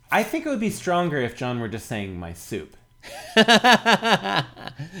I think it would be stronger if John were just saying my soup.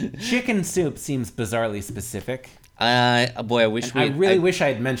 Chicken soup seems bizarrely specific. Boy, I wish I really wish I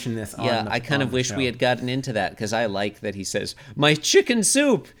had mentioned this on Yeah, the I kind of on the wish show. we had gotten into that, because I like that he says, my chicken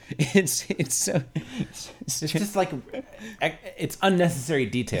soup. It's so... It's just like, it's unnecessary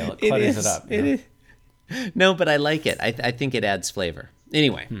detail. It clutters it up. It is. No, but I like it. I think it adds flavor.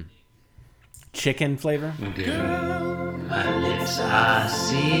 Anyway. Chicken flavor? Girl, my lips are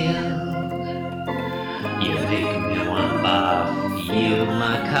sealed. You make me want to barf. Yield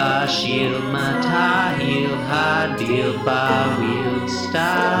my car, shield my tie, heel, high deal, bar wheel,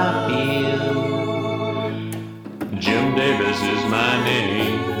 stop you. Jim Davis is my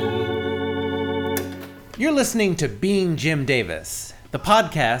name. You're listening to Being Jim Davis, the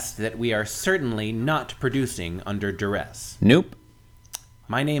podcast that we are certainly not producing under duress. Nope.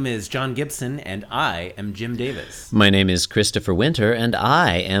 My name is John Gibson, and I am Jim Davis. My name is Christopher Winter, and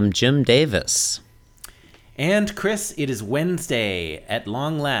I am Jim Davis. And Chris, it is Wednesday at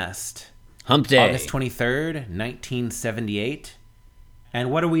long last. Hump Day. August 23rd, 1978.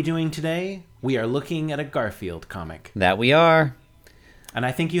 And what are we doing today? We are looking at a Garfield comic. That we are. And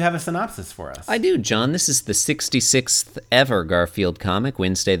I think you have a synopsis for us. I do, John. This is the 66th ever Garfield comic,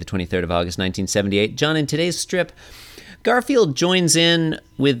 Wednesday, the 23rd of August, 1978. John, in today's strip, Garfield joins in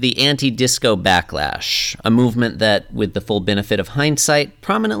with the anti-disco backlash, a movement that, with the full benefit of hindsight,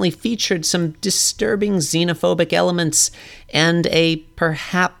 prominently featured some disturbing xenophobic elements and a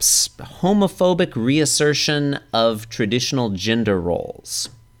perhaps homophobic reassertion of traditional gender roles.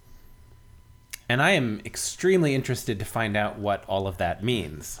 And I am extremely interested to find out what all of that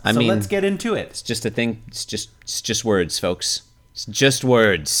means. I so mean, let's get into it. It's just a thing. It's just words, folks. It's just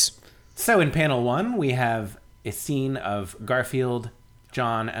words. So in panel 1, we have a scene of Garfield,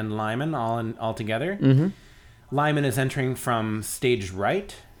 John, and Lyman all together. Mm-hmm. Lyman is entering from stage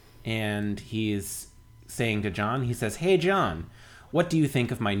right, and he's saying to John, he says, "Hey, John, what do you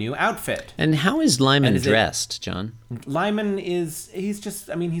think of my new outfit?" And how is Lyman And is it- dressed, John? Lyman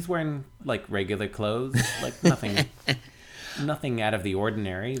he's wearing, like, regular clothes, like nothing out of the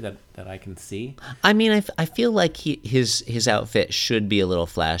ordinary that I can see. I mean, I feel like his outfit should be a little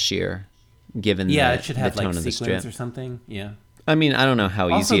flashier, given It should have, the tone like, of the sequins strip. or something, yeah. I mean, I don't know how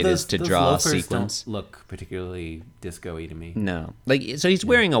Also, easy it is to those draw a loafers sequence. don't look particularly disco-y to me. No, so he's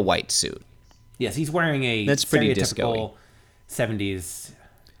wearing a white suit. Yes, he's wearing a That's pretty stereotypical 70s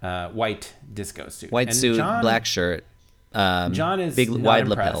white disco suit. White And suit, John, black shirt, John is big not wide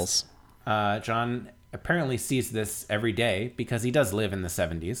impressed. lapels. John apparently sees this every day because he does live in the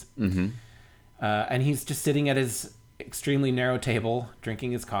 70s. Mm-hmm. And he's just sitting at his extremely narrow table,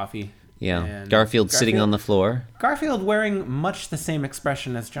 drinking his coffee. Yeah, And Garfield sitting on the floor. Garfield wearing much the same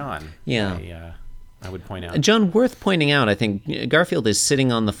expression as John. Yeah. I would point out. John, worth pointing out, I think Garfield is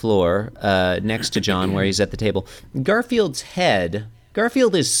sitting on the floor next to John where he's at the table. Garfield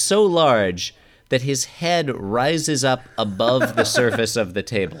is so large that his head rises up above the surface of the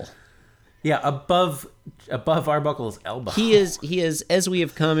table. Yeah, above Arbuckle's elbow. He is, as we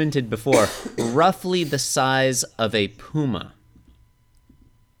have commented before, roughly the size of a puma.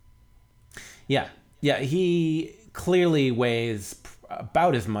 Yeah, he clearly weighs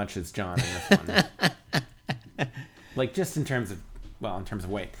about as much as John in this one. Like, just in terms of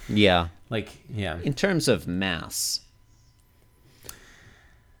weight. Yeah. Like, yeah. In terms of mass.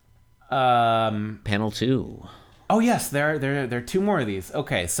 Panel 2. Oh, yes, there are two more of these.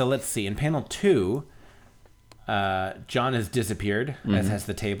 Okay, so let's see. In panel 2, John has disappeared, as has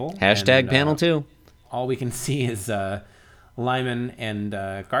the table. Hashtag And, panel 2. All we can see is Lyman and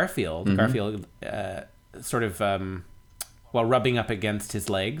Garfield. Mm-hmm. Garfield sort of, rubbing up against his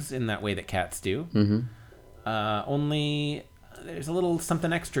legs in that way that cats do. Mm-hmm. Only there's a little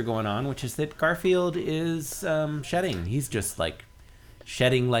something extra going on, which is that Garfield is shedding. He's just, like,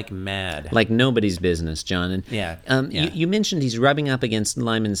 shedding like mad. Like nobody's business, John. And Yeah. You mentioned he's rubbing up against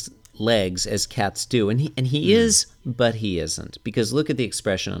Lyman's legs as cats do, and he is, but he isn't, because look at the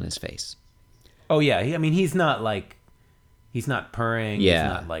expression on his face. Oh, yeah. He's not, like, he's not purring. Yeah.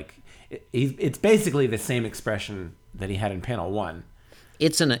 He's not, like, it's basically the same expression that he had in panel 1.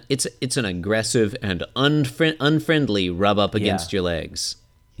 It's an aggressive and unfriendly rub up against your legs.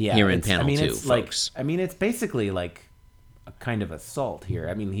 Yeah. Here in panel 2, it's folks. Like, it's basically like a kind of assault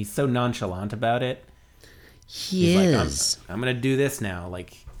here. He's so nonchalant about it. He He's like, I'm going to do this now.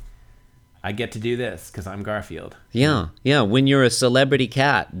 Like, I get to do this because I'm Garfield. Yeah. When you're a celebrity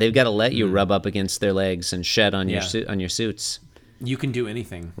cat, they've got to let you rub up against their legs and shed on your on your suits. You can do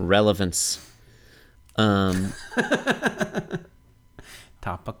anything. Relevance.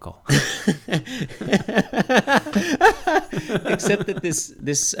 Topical. Except that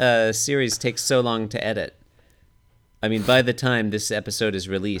this series takes so long to edit. I mean, by the time this episode is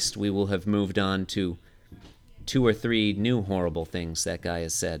released, we will have moved on to 2 or 3 new horrible things that guy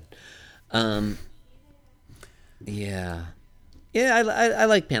has said. Yeah. Yeah, I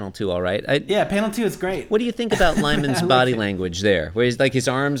like panel 2 all right. Yeah, panel 2 is great. What do you think about Lyman's body language there? Where he's like, his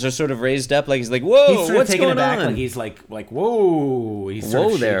arms are sort of raised up, like he's like, whoa, he's sort what's of taking going it back, on? like he's like whoa. He's sort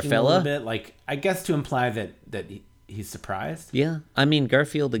Whoa of there, shaking fella. a little bit, like I guess to imply that he's surprised. Yeah, I mean,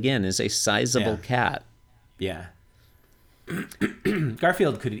 Garfield, again, is a sizable cat. Yeah.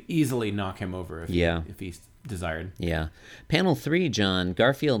 Garfield could easily knock him over if he desired. Yeah. Panel 3, John,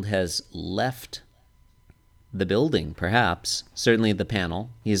 Garfield has left the building, perhaps. Certainly the panel.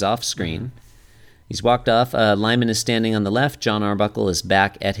 He's off screen. Mm-hmm. He's walked off. Lyman is standing on the left. John Arbuckle is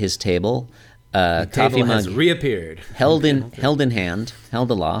back at his table. The coffee table mug has reappeared. Held in hand,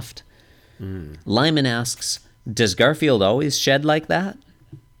 held aloft. Lyman asks, does Garfield always shed like that?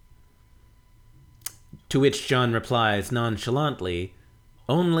 To which John replies nonchalantly,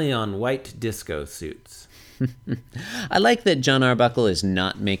 only on white disco suits. I like that John Arbuckle is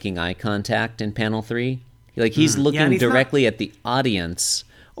not making eye contact in panel 3. Like, he's looking directly at the audience,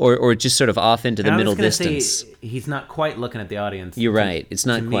 or just sort of off into the middle distance. He's not quite looking at the audience. You're right. It's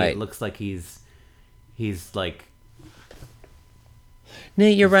not to quite. Me, it looks like he's like. No,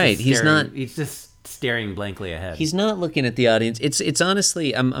 you're right. He's not. He's just staring blankly ahead. He's not looking at the audience. It's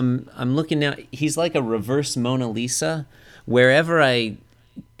honestly, I'm looking now. He's like a reverse Mona Lisa. Wherever I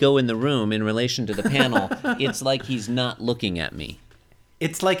go in the room in relation to the panel, it's like he's not looking at me.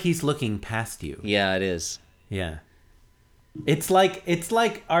 It's like he's looking past you. Yeah, it is. Yeah. It's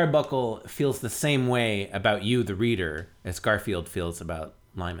like Arbuckle feels the same way about you, the reader, as Garfield feels about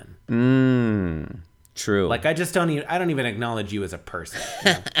Lyman. True. Like I don't even acknowledge you as a person.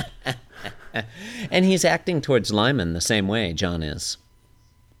 You know? And he's acting towards Lyman the same way John is.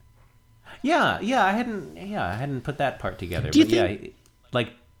 Yeah, I hadn't put that part together. Do you but think, yeah, like,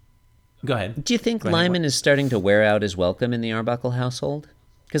 go ahead. Do you think Lyman is starting to wear out his welcome in the Arbuckle household?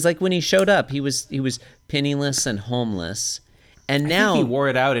 Because like when he showed up, he was penniless and homeless, and now I think he wore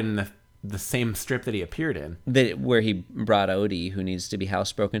it out in the same strip that he appeared in, where he brought Odie, who needs to be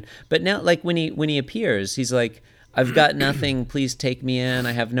housebroken. But now, like when he appears, he's like, "I've got nothing. Please take me in.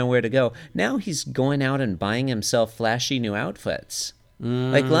 I have nowhere to go." Now he's going out and buying himself flashy new outfits.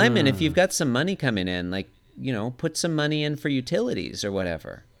 Like Lyman, if you've got some money coming in, like, you know, put some money in for utilities or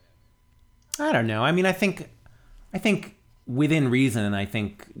whatever. I don't know. I mean, I think within reason, I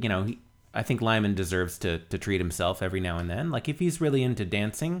think, you know, I think Lyman deserves to treat himself every now and then. Like if he's really into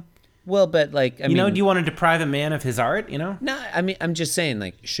dancing. Well, but like, I mean, do you want to deprive a man of his art? You know? No, I mean, I'm just saying,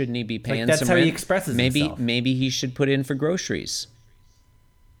 like, shouldn't he be paying? That's some how rent? he expresses himself. Maybe he should put in for groceries.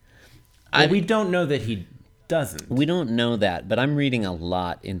 Well, we don't know that he doesn't. We don't know that, but I'm reading a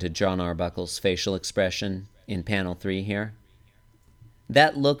lot into John Arbuckle's facial expression in panel 3 here.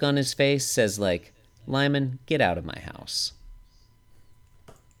 That look on his face says, like, Lyman, get out of my house.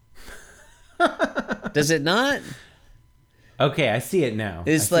 Does it not? Okay, I see it now.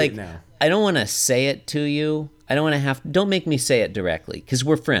 It's like, I don't want to say it to you. I don't want to don't make me say it directly, because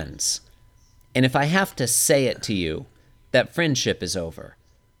we're friends. And if I have to say it to you, that friendship is over.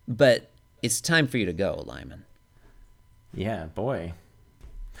 But it's time for you to go, Lyman. Yeah, boy.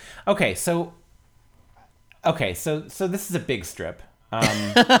 Okay, so this is a big strip.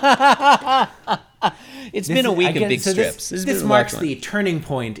 It's been a week of big strips. This marks the turning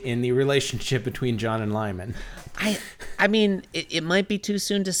point in the relationship between John and Lyman. I mean, it might be too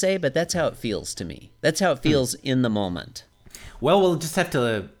soon to say, but that's how it feels to me. That's how it feels in the moment. Well, we'll just have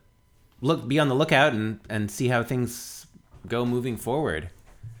to be on the lookout and see how things go moving forward.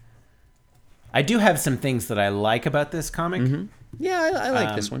 I do have some things that I like about this comic. Mm-hmm. Yeah, I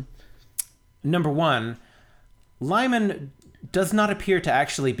like this one. Number one, Lyman does not appear to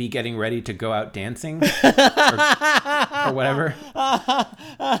actually be getting ready to go out dancing or whatever.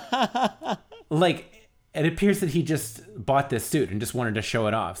 Like, it appears that he just bought this suit and just wanted to show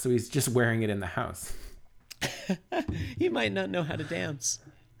it off, so he's just wearing it in the house. He might not know how to dance.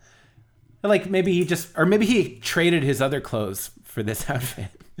 Like, maybe he traded his other clothes for this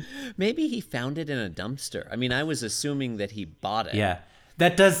outfit. Maybe he found it in a dumpster. I mean, I was assuming that he bought it. Yeah.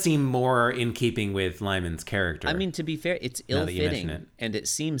 That does seem more in keeping with Lyman's character. I mean, to be fair, it's ill-fitting, and it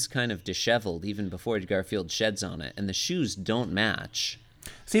seems kind of disheveled even before Garfield sheds on it, and the shoes don't match.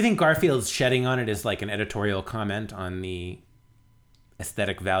 So you think Garfield's shedding on it is like an editorial comment on the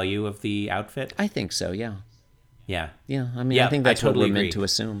aesthetic value of the outfit? I think so, yeah. Yeah. Yeah, I mean, I think that's what we're meant to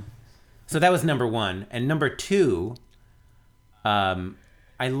assume. So that was number one. And number two,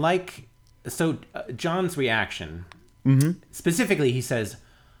 like John's reaction. Mm-hmm. Specifically, he says,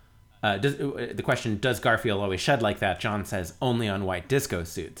 the question, does Garfield always shed like that? John says, only on white disco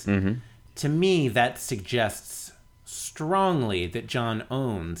suits. Mm-hmm. To me, that suggests strongly that John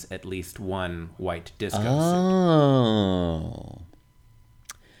owns at least one white disco suit. Oh.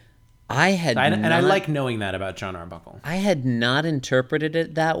 I like knowing that about John Arbuckle. I had not interpreted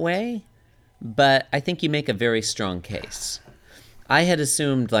it that way, but I think you make a very strong case. I had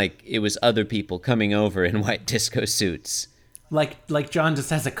assumed like it was other people coming over in white disco suits. Like John just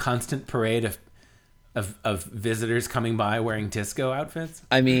has a constant parade of visitors coming by wearing disco outfits.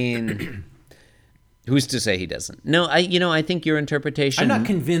 I mean, who's to say he doesn't? No, I think your interpretation. I'm not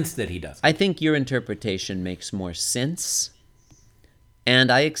convinced that he doesn't. I think your interpretation makes more sense,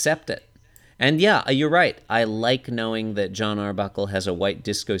 and I accept it. And yeah, you're right. I like knowing that John Arbuckle has a white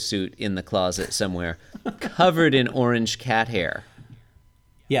disco suit in the closet somewhere, covered in orange cat hair.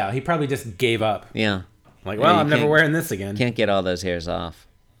 Yeah, he probably just gave up. Yeah. Like, well, I'm never wearing this again. Can't get all those hairs off.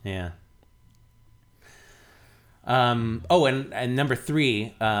 Yeah. And number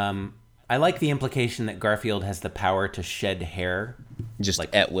 3, I like the implication that Garfield has the power to shed hair. Just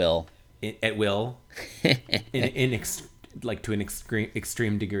like at will. At will. to an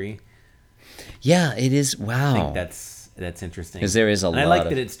extreme degree. Yeah, it is. Wow. I think that's interesting. Because there is a lot. I like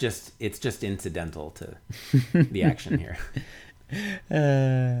that it's just incidental to the action here.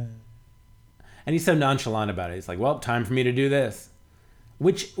 And he's so nonchalant about it. He's like, "Well, time for me to do this,"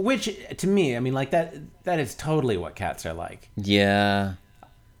 which to me, I mean, like that is totally what cats are like. Yeah.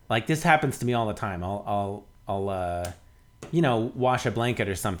 Like this happens to me all the time. I'll wash a blanket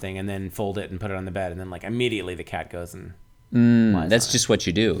or something and then fold it and put it on the bed, and then like immediately the cat goes and that's just what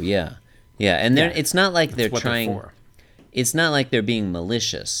you do. Yeah. Yeah, and it's not like they're trying. It's not like they're being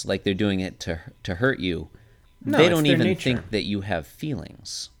malicious, like they're doing it to hurt you. No, they don't even think that you have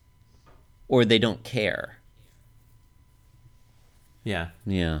feelings, or they don't care. Yeah.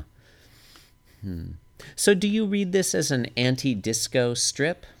 Yeah. So, do you read this as an anti-disco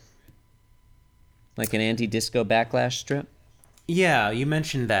strip, like an anti-disco backlash strip? Yeah, you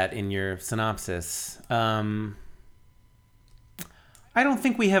mentioned that in your synopsis. I don't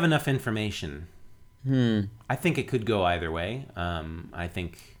think we have enough information. I think it could go either way. I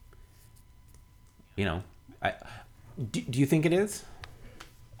think, do you think it is?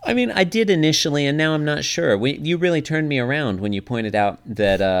 I mean, I did initially, and now I'm not sure. You really turned me around when you pointed out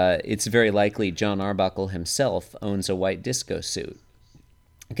that it's very likely John Arbuckle himself owns a white disco suit.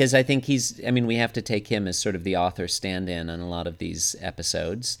 Because I think we have to take him as sort of the author stand-in on a lot of these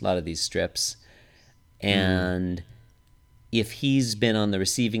episodes, a lot of these strips. And if he's been on the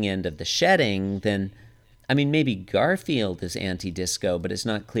receiving end of the shedding, then, I mean, maybe Garfield is anti-disco, but it's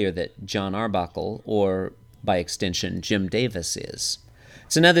not clear that John Arbuckle, or by extension, Jim Davis is.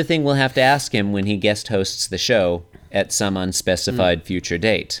 It's another thing we'll have to ask him when he guest hosts the show at some unspecified future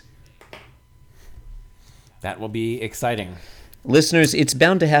date. That will be exciting. Listeners, it's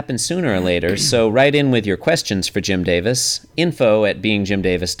bound to happen sooner or later, so write in with your questions for Jim Davis,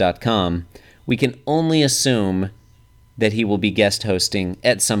 info@beingjimdavis.com. We can only assume that he will be guest hosting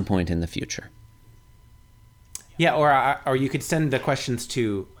at some point in the future. Yeah, or you could send the questions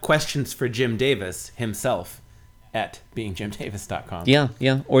to questions for Jim Davis himself at beingjimdavis.com. Yeah,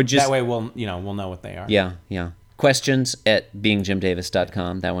 or just that way we'll know what they are. Yeah. Questions at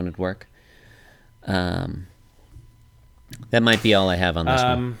beingjimdavis.com. That one would work. That might be all I have on this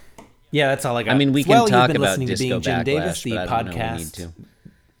one. Yeah, that's all I got. I mean, we can talk about Disco Disco Jim Backlash, Davis, the but I don't podcast. know we need to.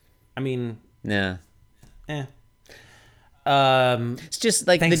 I mean, yeah. It's just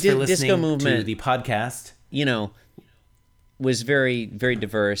like the disco movement. To the podcast, was very, very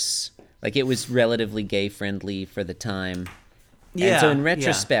diverse. Like it was relatively gay friendly for the time. Yeah. And so in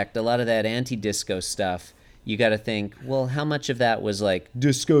retrospect, a lot of that anti-disco stuff, you got to think, well, how much of that was like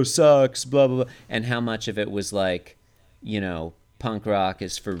disco sucks, blah blah blah, and how much of it was like, punk rock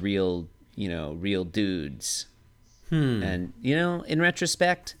is for real, real dudes. And in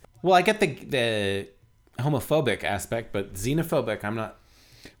retrospect, well, I get the homophobic aspect, but xenophobic, I'm not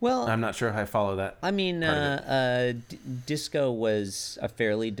sure if I follow that. I mean, disco was a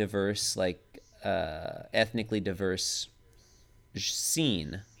fairly diverse, ethnically diverse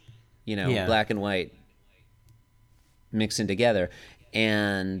scene, black and white mixing together,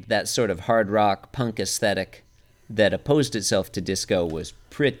 and that sort of hard rock punk aesthetic that opposed itself to disco was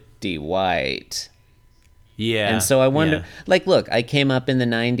pretty white. Yeah. And so I wonder, look, I came up in the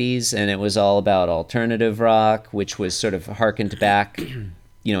 90s and it was all about alternative rock, which was sort of harkened back.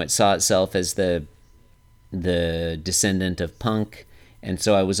 It saw itself as the descendant of punk. And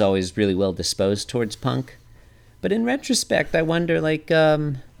so I was always really well disposed towards punk. But in retrospect, I wonder, like,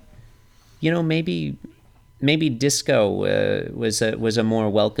 maybe disco was a more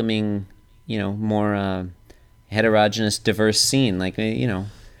welcoming, more heterogeneous, diverse scene. Like,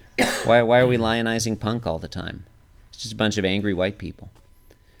 why are we lionizing punk all the time? It's just a bunch of angry white people.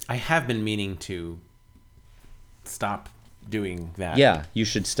 I have been meaning to stop doing that. Yeah, you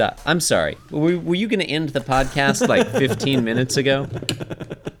should stop. I'm sorry. Were you going to end the podcast like 15 minutes ago?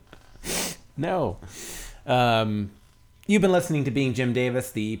 No. You've been listening to Being Jim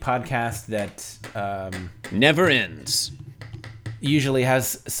Davis, the podcast that never ends. Usually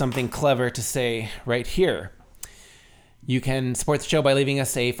has something clever to say right here. You can support the show by leaving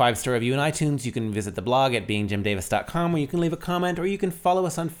us a 5-star review in iTunes. You can visit the blog at beingjimdavis.com, where you can leave a comment, or you can follow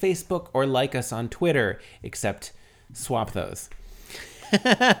us on Facebook or like us on Twitter, except swap those.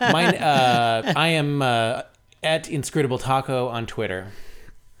 I am at Inscrutable Taco on Twitter.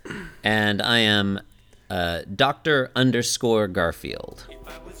 And I am Dr. _Garfield.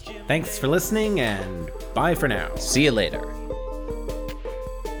 Thanks for listening, and bye for now. See you later.